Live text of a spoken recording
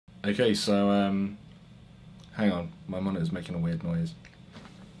Okay, so hang on, my monitor's making a weird noise.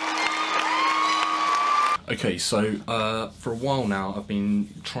 Okay, so for a while now I've been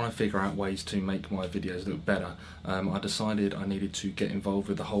trying to figure out ways to make my videos look better. I decided I needed to get involved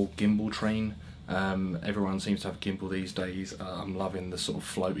with the whole gimbal train. Everyone seems to have a gimbal these days. I'm loving the sort of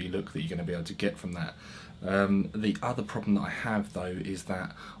floaty look that you're going to be able to get from that. The other problem that I have though is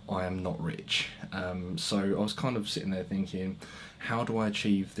that I am not rich. So I was kind of sitting there thinking, how do I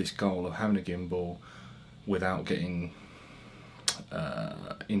achieve this goal of having a gimbal without getting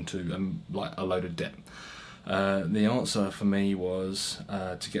into like a load of debt? The answer for me was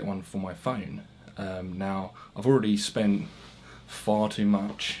to get one for my phone. Now I've already spent far too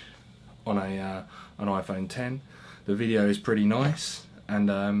much on an iPhone 10. The video is pretty nice,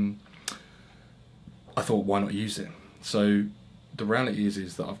 and I thought, why not use it? So the reality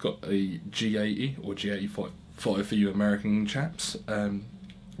is that I've got a G80 or G85 for you American chaps,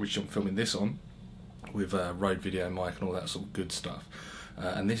 which I'm filming this on with a Rode video mic and all that sort of good stuff.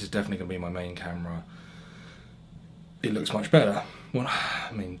 And this is definitely going to be my main camera. It looks much better. Well,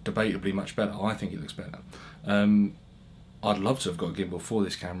 I mean, debatably much better. I think it looks better. I'd love to have got a gimbal for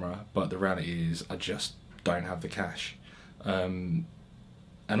this camera, but the reality is I just don't have the cash. And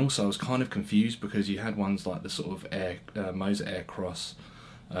also I was kind of confused because you had ones like the sort of Moza Cross,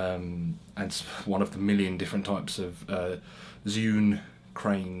 and one of the million different types of Zhiyun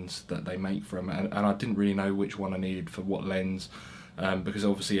cranes that they make for them, and I didn't really know which one I needed for what lens, because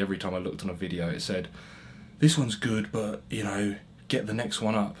obviously every time I looked on a video it said, this one's good, but you know, get the next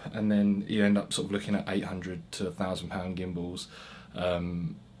one up, and then you end up sort of looking at 800 to £1,000 gimbals,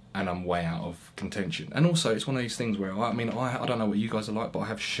 and I'm way out of contention. And also it's one of these things where I don't know what you guys are like, but I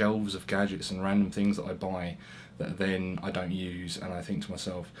have shelves of gadgets and random things that I buy that then I don't use, and I think to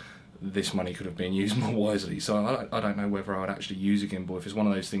myself, this money could have been used more wisely. So I don't know whether I would actually use a gimbal, if it's one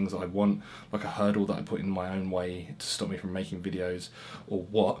of those things that I want, like a hurdle that I put in my own way to stop me from making videos, or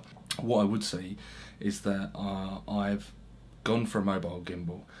what. What I would say is that I've gone for a mobile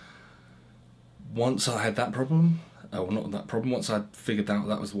gimbal. Once I had that problem, well, not that problem, once I'd figured out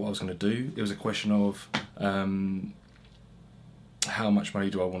that was what I was going to do, it was a question of how much money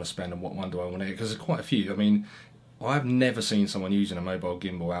do I want to spend and what one do I want to get, because there's quite a few. I mean, I've never seen someone using a mobile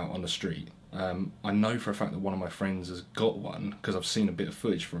gimbal out on the street. I know for a fact that one of my friends has got one because I've seen a bit of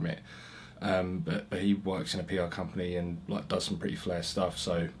footage from it, but he works in a PR company and like does some pretty flair stuff,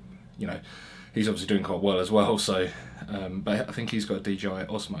 so you know, he's obviously doing quite well as well. So but I think he's got a DJI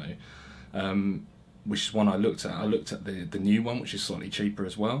Osmo, which is one I looked at. I looked at the new one, which is slightly cheaper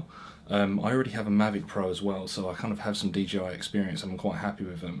as well. I already have a Mavic Pro as well, so I kind of have some DJI experience and I'm quite happy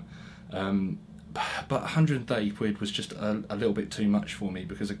with them. But 130 quid was just a little bit too much for me,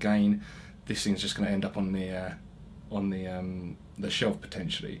 because again, this thing's just going to end up on the shelf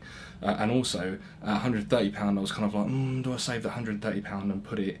potentially. And also at £130 I was kind of like, do I save the £130 and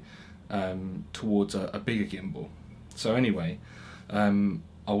put it towards a bigger gimbal? So anyway, I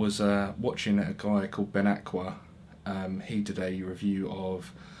was watching a guy called Ben Aqua. He did a review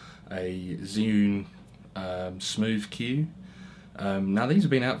of a Zhiyun Smooth Q. Now these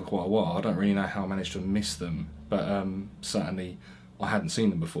have been out for quite a while. I don't really know how I managed to miss them, but certainly I hadn't seen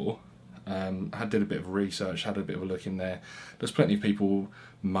them before. I did a bit of research, had a bit of a look in there. There's plenty of people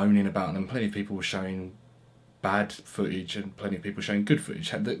moaning about them, plenty of people were showing bad footage and plenty of people showing good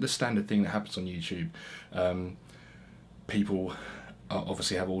footage. The standard thing that happens on YouTube. People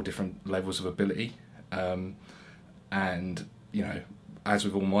obviously have all different levels of ability, and you know, as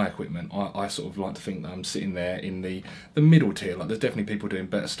with all my equipment, I sort of like to think that I'm sitting there in the middle tier. Like, there's definitely people doing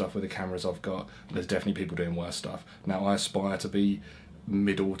better stuff with the cameras I've got, there's definitely people doing worse stuff. Now I aspire to be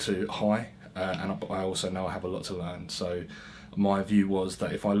middle to high, and I also know I have a lot to learn. So my view was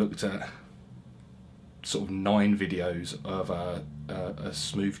that if I looked at sort of 9 videos of a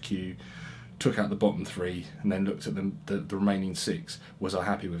Smooth Q, took out the bottom 3 and then looked at the remaining 6, was I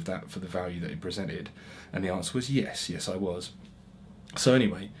happy with that for the value that it presented? And the answer was yes, I was. So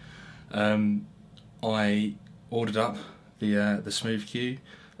anyway, I ordered up the Smooth Q.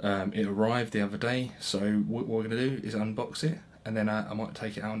 It arrived the other day, so what we're going to do is unbox it, and then I might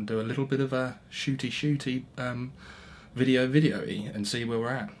take it out and do a little bit of a shooty video-y and see where we're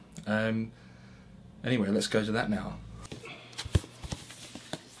at. Anyway, let's go to that now.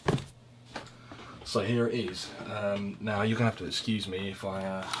 So here it is. Now you're gonna have to excuse me if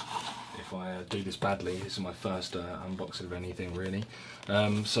I do this badly. This is my first unboxing of anything really.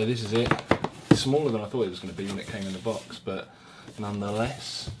 So this is it. It's smaller than I thought it was going to be when it came in the box, but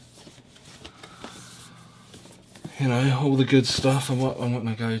nonetheless, you know, all the good stuff. I'm not going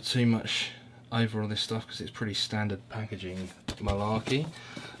to go too much over all this stuff because it's pretty standard packaging malarkey.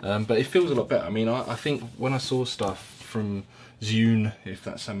 But it feels a lot better. I mean, I think when I saw stuff from Zhiyun,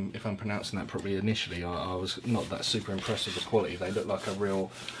 if I'm pronouncing that properly initially, I was not that super impressed with the quality. They look like a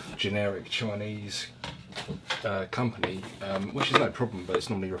real generic Chinese company, which is no problem, but it's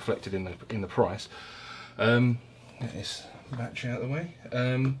normally reflected in the price. Get this battery out of the way.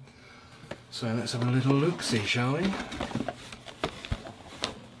 So let's have a little look-see, shall we?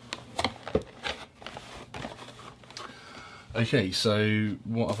 Okay, so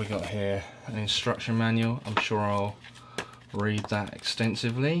what have we got here? An instruction manual. I'm sure I'll read that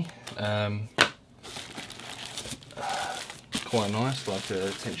extensively. Quite nice, like the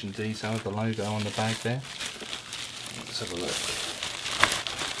attention to detail, the logo on the bag there. Let's have a look.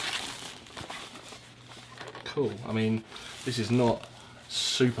 Cool. I mean, this is not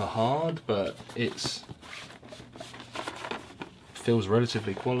super hard, but it's feels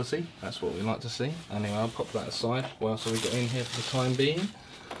relatively quality. That's what we like to see. Anyway, I'll pop that aside. What else have we got in here for the time being?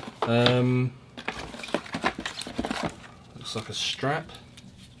 Looks like a strap.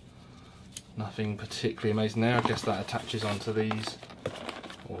 Nothing particularly amazing there. I guess that attaches onto these,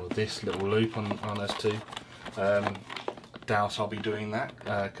 or this little loop on those two. I doubt I'll be doing that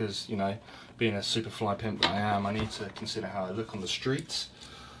because, you know, being a super fly pimp that I am, I need to consider how I look on the streets.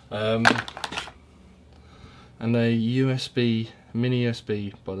 And a mini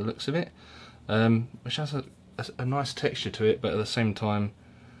USB by the looks of it, which has a nice texture to it, but at the same time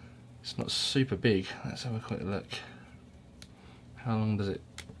it's not super big. Let's have a quick look. How long does it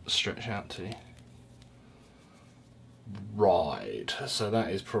stretch out to? Right, so that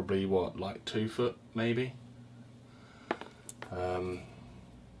is probably what, like 2 foot maybe?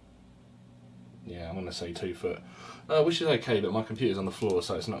 Yeah, I'm gonna say 2 foot, which is okay, but my computer's on the floor,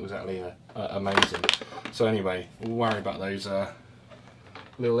 so it's not exactly amazing. So anyway, we'll worry about those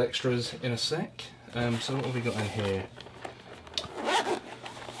little extras in a sec. So what have we got in here?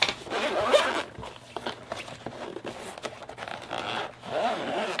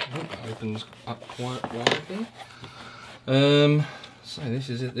 Opens up quite widely. So this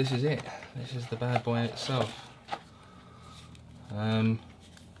is it. This is the bad boy itself.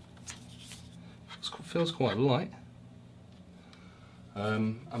 Feels quite light. I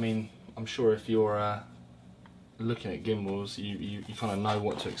mean, I'm sure if you're looking at gimbals, you kind of know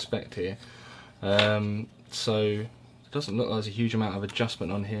what to expect here. So it doesn't look like there's a huge amount of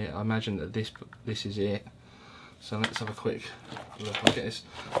adjustment on here. I imagine that this is it. So let's have a quick look. I guess,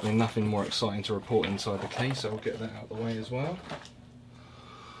 I mean, nothing more exciting to report inside the case, so I'll get that out of the way as well.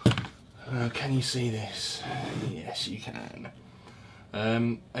 Can you see this? Yes, you can.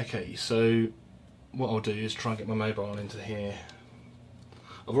 Okay, so what I'll do is try and get my mobile into here.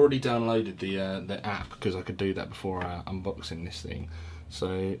 I've already downloaded the app because I could do that before unboxing this thing.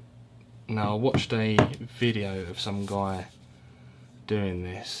 So now I watched a video of some guy doing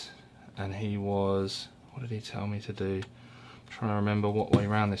this, and he was, what did he tell me to do? I'm trying to remember what way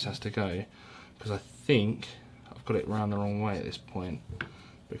round this has to go, because I think I've got it round the wrong way at this point,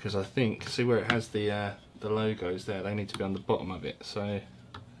 because I think, see where it has the logos there, they need to be on the bottom of it, so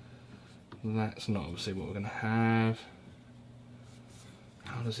that's not obviously what we're going to have.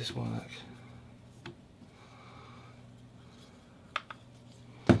 How does this work?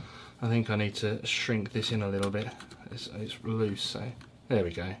 I think I need to shrink this in a little bit. It's loose, so there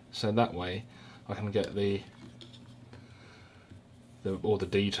we go. So that way I can get all the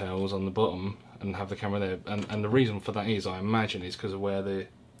details on the bottom and have the camera there. And the reason for that is, I imagine, is because of where the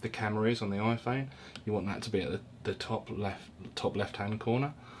camera is on the iPhone. You want that to be at the top left hand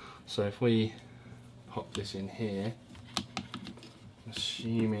corner. So if we pop this in here,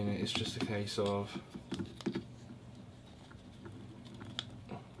 assuming it's just a case of,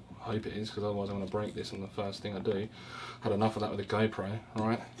 I hope it is, because otherwise I'm going to break this on the first thing I do. Had enough of that with the GoPro.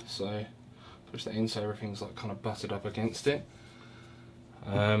 Alright, so push that in so everything's like kind of butted up against it.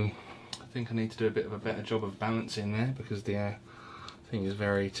 I think I need to do a bit of a better job of balancing there, because the thing is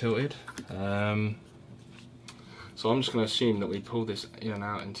very tilted. So I'm just going to assume that we pull this in and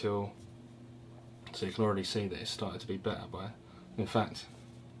out until, so you can already see that it's started to be better by, in fact,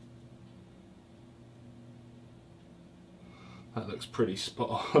 that looks pretty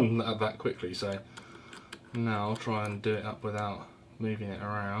spot on that quickly. So now I'll try and do it up without moving it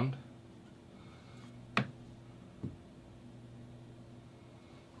around.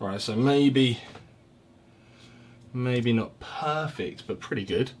 Right, so maybe not perfect, but pretty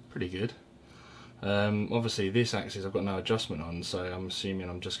good, obviously this axis I've got no adjustment on, so I'm assuming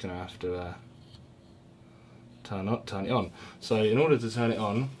I'm just going to have to turn it on. So in order to turn it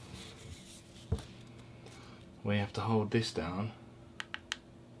on, we have to hold this down.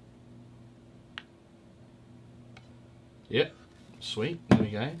 Yep, Sweet, there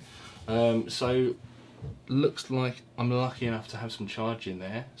we go. So looks like I'm lucky enough to have some charge in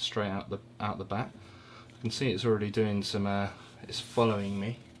there straight out the back. You can see it's already doing some, it's following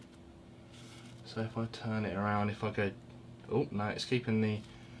me. So if I turn it around, if I go, oh no, it's keeping the,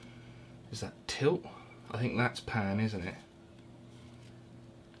 is that tilt? I think that's pan, isn't it?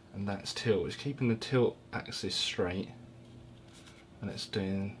 And that's tilt. It's keeping the tilt axis straight, and it's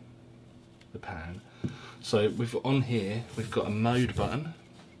doing the pan. So on here we've got a mode button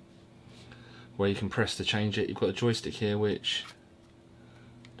where you can press to change it. You've got a joystick here which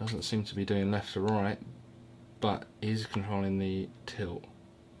doesn't seem to be doing left to right, but is controlling the tilt.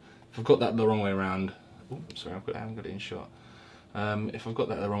 If I've got that the wrong way around, oh sorry, I haven't got it in shot. If I've got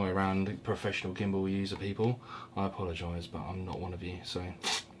that the wrong way around, professional gimbal user people, I apologise, but I'm not one of you, so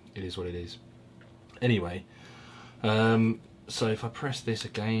it is what it is. Anyway, so if I press this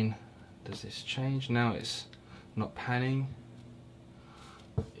again, does this change? Now it's not panning.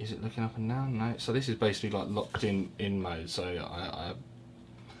 Is it looking up and down? No. So this is basically like locked in mode, so I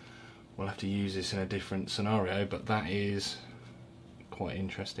will have to use this in a different scenario, but that is quite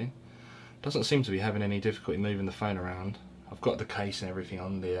interesting. Doesn't seem to be having any difficulty moving the phone around. I've got the case and everything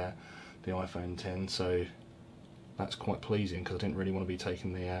on the iPhone 10, so that's quite pleasing because I didn't really want to be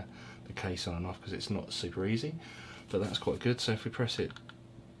taking the case on and off because it's not super easy, but that's quite good. So if we press it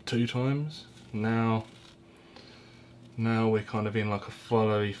 2 times, now we're kind of in like a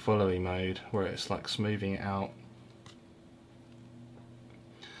followy mode where it's like smoothing it out.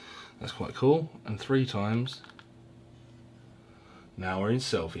 That's quite cool. And 3 times, now we're in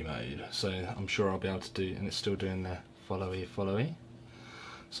selfie mode. So I'm sure I'll be able to do, and it's still doing the followy.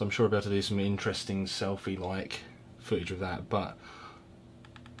 So I'm sure I'll be able to do some interesting selfie-like footage with that, but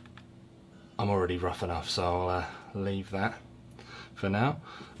I'm already rough enough, so I'll leave that for now.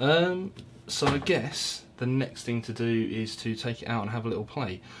 So I guess the next thing to do is to take it out and have a little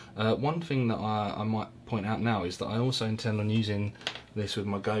play. One thing that I might point out now is that I also intend on using this with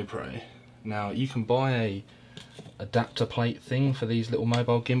my GoPro. Now you can buy a adapter plate thing for these little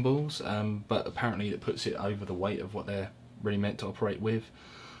mobile gimbals, but apparently it puts it over the weight of what they're really meant to operate with,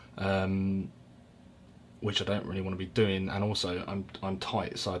 which I don't really want to be doing, and also I'm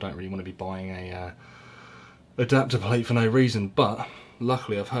tight, so I don't really want to be buying a adapter plate for no reason. But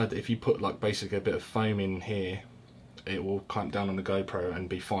luckily I've heard that if you put like basically a bit of foam in here, it will clamp down on the GoPro and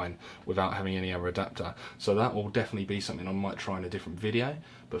be fine without having any other adapter. So that will definitely be something I might try in a different video,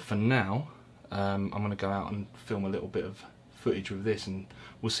 but for now I'm going to go out and film a little bit of footage with this and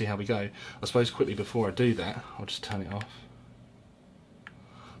we'll see how we go. I suppose quickly before I do that, I'll just turn it off.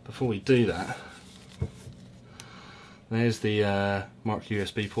 Before we do that, there's the micro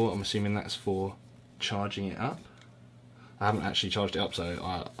USB port. I'm assuming that's for charging it up. I haven't actually charged it up,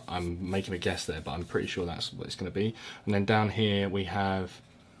 so I'm making a guess there, but I'm pretty sure that's what it's going to be. And then down here we have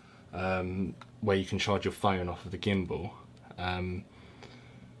where you can charge your phone off of the gimbal.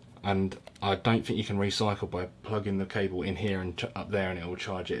 And I don't think you can recycle by plugging the cable in here and up there and it will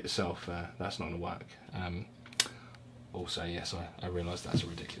charge it itself. That's not going to work. Also, yes, I realise that's a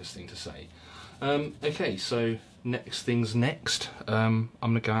ridiculous thing to say. Okay, so next thing's next. I'm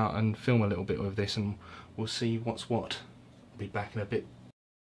going to go out and film a little bit with this and we'll see what's what. I'll be back in a bit.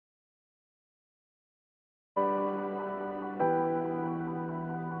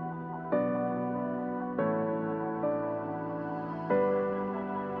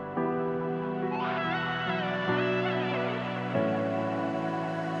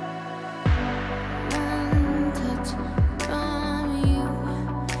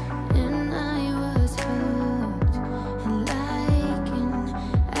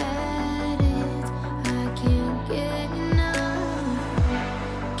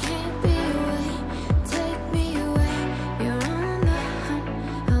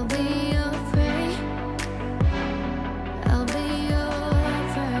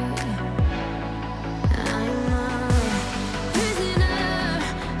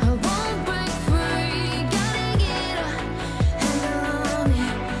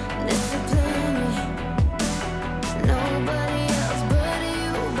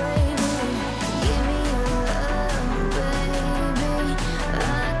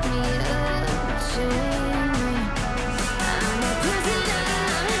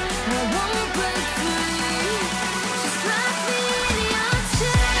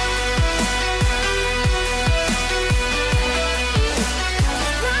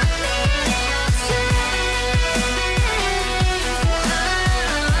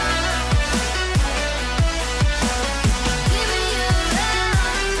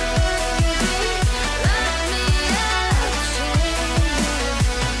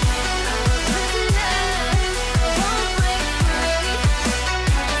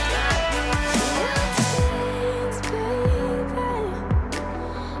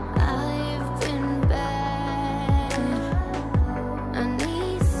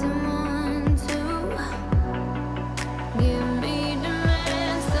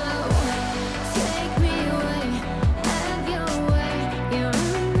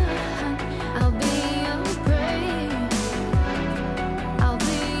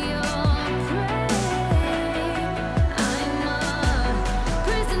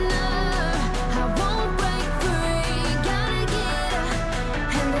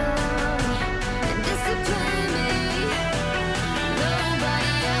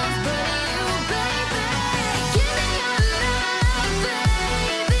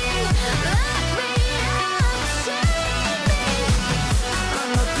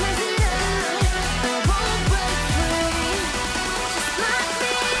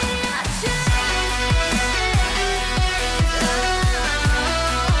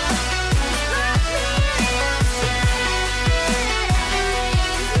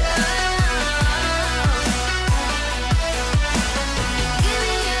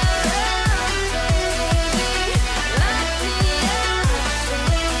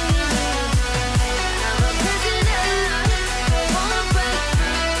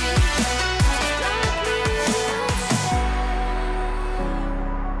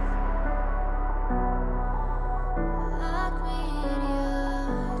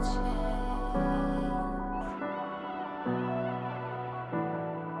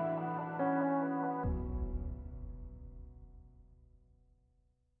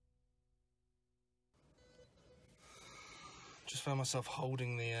 just found myself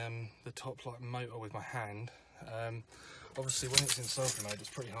holding the top like motor with my hand. Obviously when it's in selfie mode,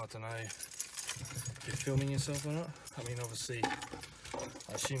 it's pretty hard to know if you're filming yourself or not. I mean, obviously,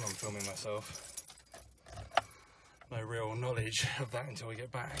 I assume I'm filming myself. No real knowledge of that until we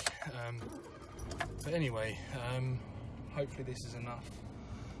get back. But anyway, hopefully this is enough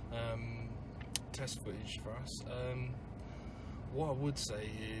test footage for us. What I would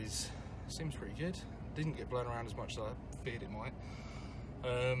say is, it seems pretty good. Didn't get blown around as much as I feared it might.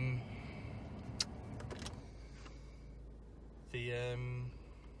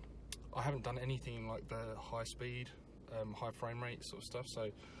 I haven't done anything like the high speed, high frame rate sort of stuff, so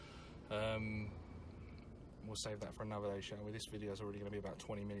we'll save that for another day, shall we? This video is already going to be about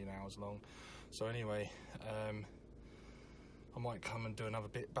 20 million hours long. So anyway, I might come and do another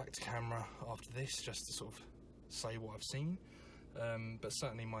bit back to camera after this, just to sort of say what I've seen. But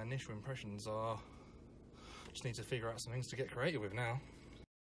certainly my initial impressions are, just need to figure out some things to get creative with now.